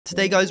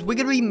Today, guys, we're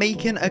going to be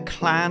making a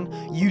clan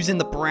using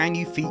the brand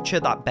new feature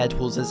that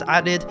Bedwars has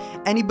added.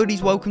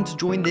 Anybody's welcome to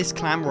join this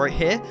clan right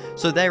here.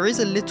 So there is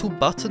a little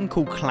button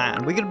called clan.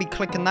 We're going to be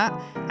clicking that,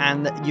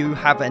 and you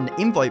have an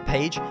invite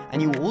page,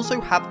 and you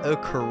also have a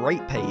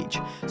create page.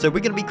 So we're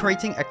going to be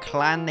creating a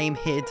clan name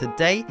here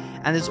today,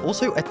 and there's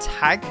also a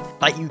tag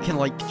that you can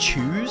like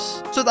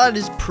choose. So that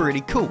is pretty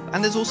cool.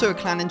 And there's also a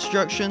clan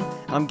introduction,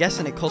 and I'm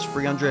guessing it costs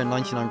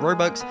 399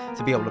 Robux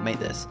to be able to make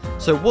this.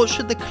 So what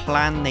should the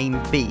clan name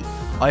be?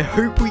 I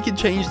hope we can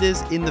change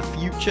this in the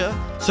future.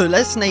 So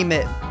let's name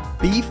it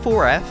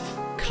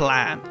B4F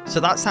Clan. So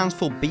that sounds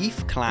for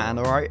beef clan,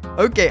 alright?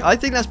 Okay, I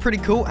think that's pretty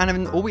cool, and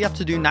then all we have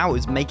to do now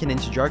is make an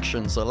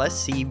introduction. So let's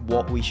see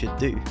what we should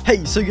do.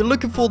 Hey, so you're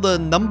looking for the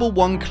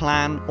 #1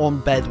 clan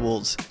on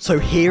Bedwars. So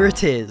here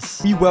it is.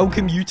 We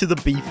welcome you to the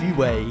beefy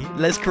way.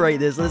 Let's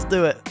create this. Let's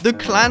do it. The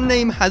clan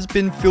name has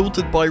been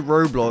filtered by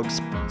Roblox.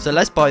 So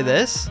let's buy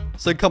this.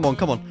 So come on,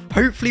 come on.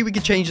 Hopefully we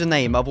can change the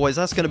name. Otherwise,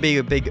 that's going to be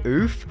a big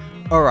oof.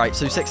 Alright,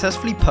 so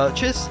successfully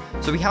purchased.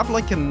 So we have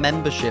like a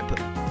membership.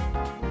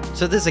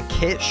 So there's a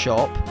kit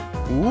shop.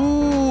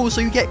 Ooh, so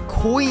you get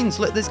coins.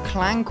 Look, there's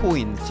clan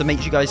coins. So make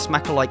sure you guys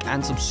smack a like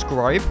and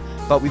subscribe.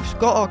 But we've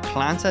got our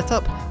clan set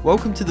up.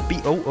 Welcome to the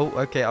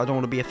okay, I don't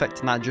want to be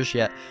affecting that just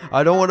yet.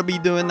 I don't want to be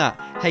doing that.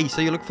 Hey,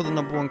 so you look for the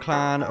 #1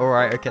 clan.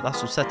 Alright, okay,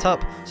 that's all set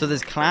up. So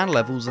there's clan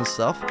levels and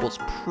stuff. What's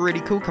pretty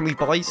cool. Can we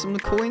buy some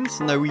coins?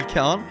 No, we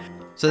can't.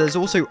 So there's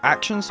also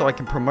action, so I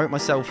can promote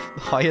myself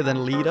higher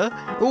than leader.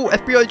 Oh,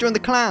 FBI joined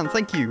the clan.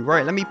 Thank you.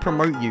 Right, let me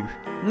promote you.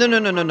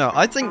 No.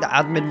 I think the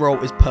admin role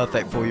is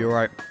perfect for you,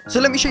 right? So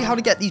let me show you how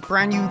to get these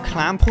brand new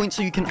clan points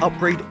so you can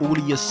upgrade all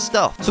of your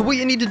stuff. So what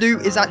you need to do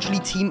is actually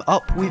team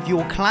up with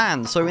your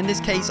clan. So in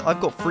this case, I've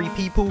got 3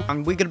 people,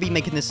 and we're going to be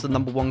making this the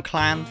 #1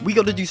 clan. We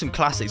got to do some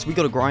classics. We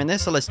got to grind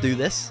this, so let's do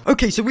this.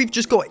 Okay, so we've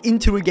just got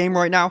into a game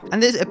right now,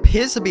 and there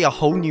appears to be a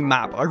whole new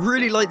map. I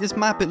really like this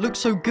map. It looks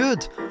so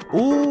good.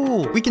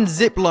 Oh, we can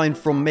zip line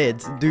from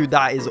mid. Dude,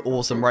 that is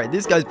awesome, right?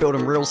 This guy's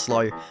building real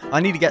slow. I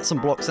need to get some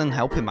blocks and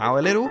help him out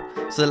a little.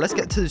 So let's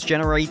get to this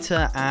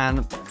generator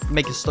and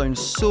make a stone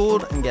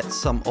sword and get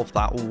some of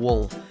that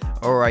wool.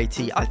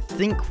 Alrighty, I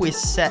think we're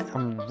set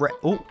and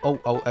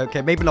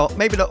okay, maybe not.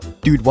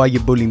 Dude, why are you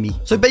bullying me?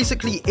 So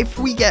basically, if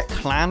we get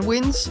clan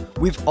wins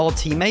with our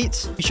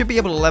teammates, we should be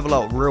able to level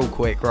up real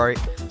quick, right?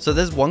 So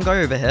there's one guy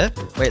over here.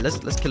 Wait, let's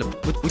kill him.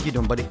 What you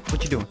doing, buddy?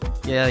 What you doing?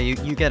 Yeah,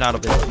 you get out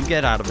of it. You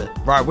get out of it.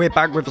 Right, we're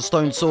back with a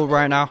stone sword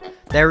right now.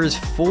 There is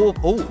 4.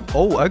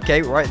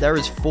 Okay, right, there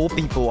is 4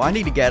 people. I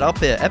need to get up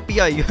here.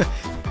 FBI,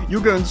 you're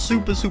going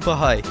super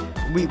high.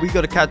 We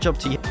got to catch up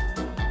to you.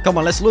 Come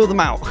on, let's lure them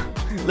out.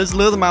 Let's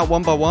lure them out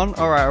one by one.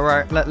 All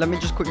right. Let me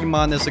just quickly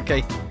mine this,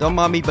 okay? Don't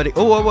mind me, buddy.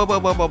 Oh,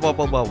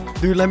 whoa.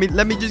 Dude,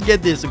 let me just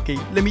get this, okay?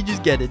 Let me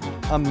just get it.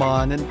 I'm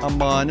mining.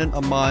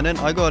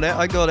 I got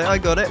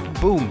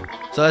it. Boom.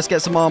 So let's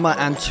get some armor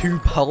and 2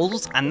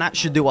 pearls, and that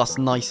should do us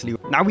nicely.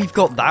 Now we've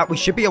got that, we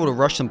should be able to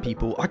rush some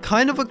people. I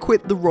kind of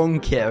equipped the wrong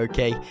kit,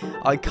 okay?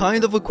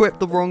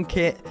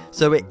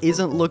 So it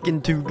isn't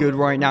looking too good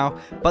right now.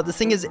 But the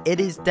thing is, it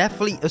is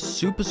definitely a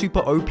super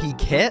OP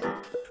kit.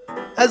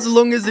 As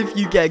long as if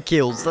you get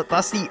kills,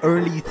 that's the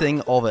only thing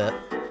of it.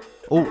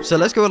 Oh, so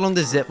let's go along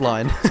the zip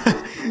line.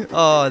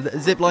 The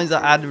zip lines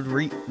are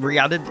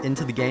re-added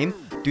into the game.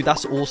 Dude,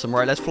 that's awesome.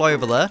 Right, let's fly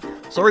over there.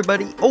 Sorry,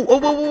 buddy.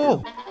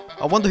 Whoa.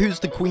 I wonder who's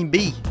the queen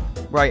bee.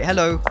 Right,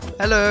 hello.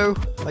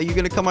 Are you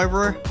going to come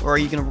over, or are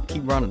you going to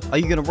keep running? Are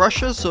you going to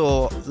rush us,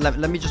 or let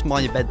me just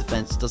mind your bed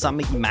defense? Does that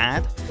make you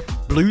mad?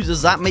 Blue,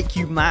 does that make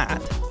you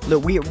mad?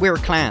 Look, we're a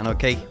clan,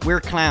 okay? We're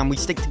a clan. We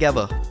stick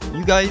together.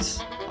 You guys,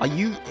 are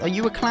you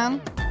a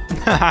clan?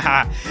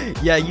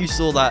 Yeah, you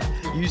saw that.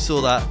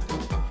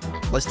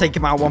 Let's take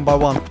him out one by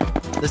one.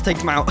 Let's take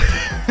him out.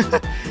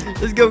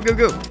 Let's go.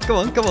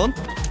 Come on.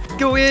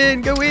 Go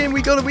in.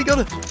 We got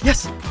it.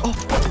 Yes. Oh.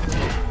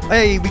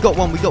 Hey, we got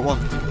one.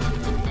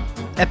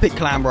 Epic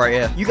clan right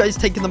here. You guys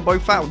taking them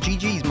both out.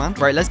 GG's, man.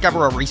 Right, let's gather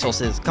our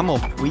resources. Come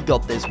on. We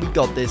got this.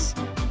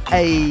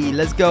 Hey,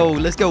 let's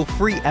go.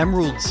 3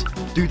 emeralds.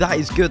 Dude, that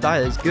is good.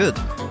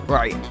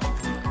 Right.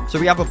 So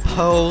we have a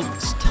pearl.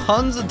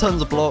 Tons and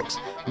tons of blocks.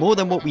 More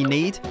than what we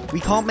need. We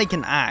can't make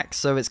an axe,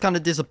 so it's kind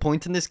of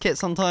disappointing, this kit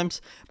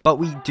sometimes. But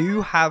we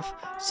do have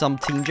some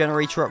team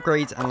generator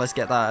upgrades, and let's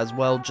get that as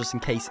well, just in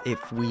case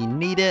if we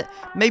need it.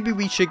 Maybe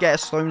we should get a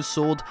stone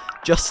sword,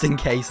 just in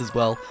case as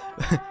well.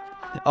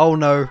 Oh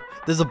no,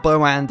 there's a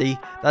bow Andy.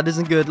 That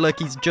isn't good. Look,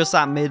 he's just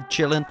at mid,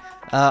 chilling.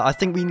 I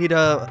think we need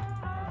a...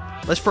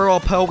 Let's throw our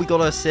pearl. We got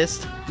to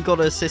assist.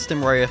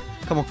 Him right here.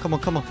 Come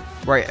on.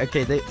 Right,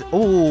 okay.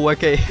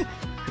 Okay.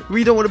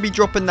 We don't want to be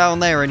dropping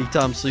down there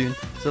anytime soon.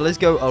 So let's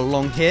go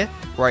along here.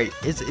 Right,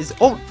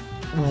 oh,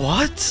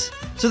 what?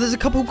 So there's a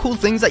couple cool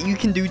things that you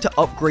can do to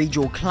upgrade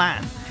your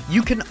clan.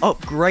 You can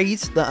upgrade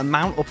the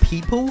amount of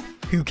people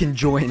who can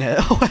join it.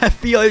 Oh,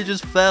 FBI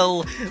just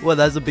fell. Well,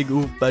 that's a big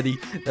oof, buddy.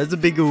 That's a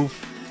big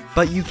oof.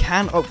 But you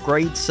can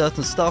upgrade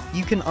certain stuff.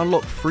 You can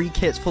unlock free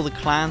kits for the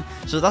clan.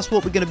 So that's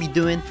what we're going to be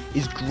doing,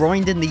 is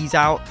grinding these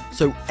out.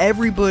 So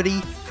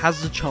everybody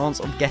has the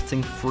chance of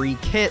getting free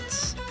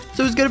kits.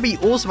 So it's going to be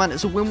awesome, and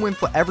it's a win-win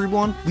for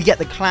everyone. We get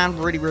the clan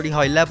really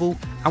high level,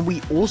 and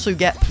we also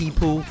get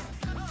people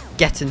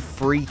getting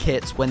free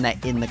kits when they're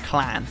in the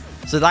clan.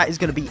 So that is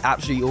going to be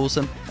absolutely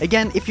awesome.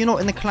 Again, if you're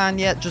not in the clan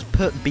yet, just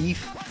put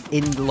beef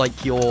in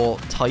like your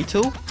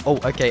title. Oh,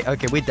 okay,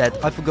 we're dead.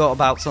 I forgot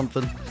about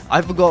something.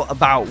 I forgot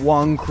about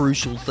one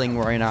crucial thing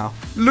right now.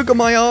 Look at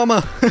my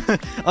armor.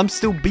 I'm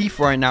still beef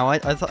right now. I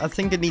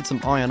think I need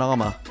some iron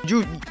armor.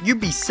 You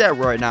be set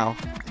right now.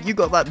 You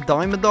got that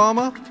diamond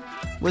armor?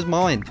 Where's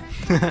mine?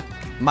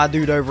 My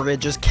dude over here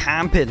just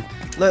camping.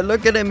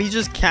 Look at him. He's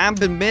just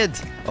camping mid.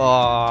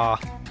 Oh,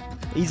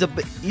 he's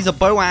a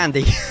bow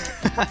Andy.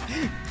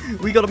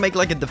 We got to make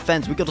like a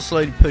defense. We got to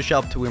slowly push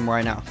up to him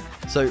right now.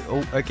 So,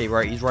 oh, okay,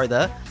 right. He's right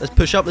there. Let's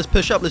push up.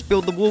 Let's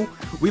build the wall.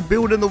 We're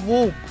building the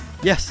wall.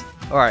 Yes.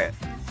 All right.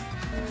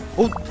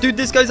 Oh, dude,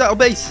 this guy's at our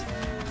base.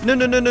 No.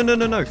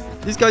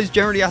 This guy's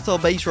generally at our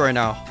base right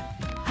now.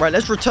 Right,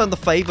 let's return the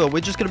favor.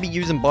 We're just going to be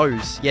using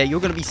bows. Yeah, you're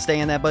going to be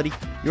staying there, buddy.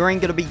 You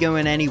ain't going to be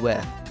going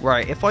anywhere.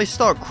 Right, if I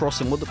start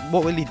crossing,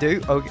 what will he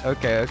do?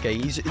 Okay.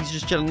 He's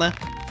just chilling there.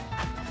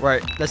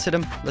 Right, let's hit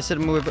him. Let's hit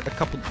him with a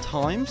couple of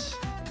times.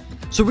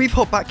 So we've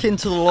hopped back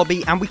into the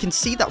lobby, and we can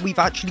see that we've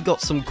actually got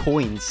some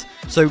coins.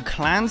 So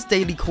clans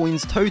daily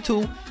coins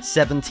total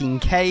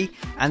 17k,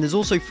 and there's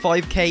also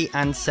 5k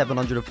and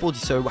 740.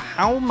 So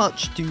how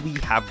much do we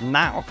have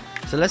now?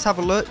 So let's have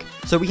a look.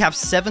 So we have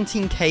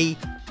 17k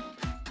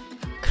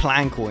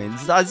clan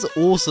coins. That's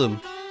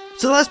awesome.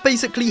 So that's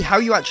basically how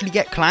you actually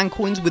get clan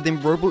coins within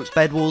Roblox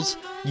Bedwars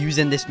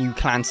using this new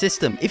clan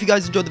system. If you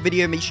guys enjoyed the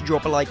video, make sure you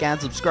drop a like and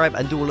subscribe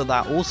and do all of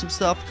that awesome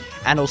stuff,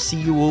 and I'll see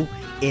you all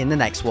in the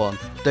next one.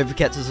 Don't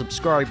forget to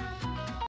subscribe.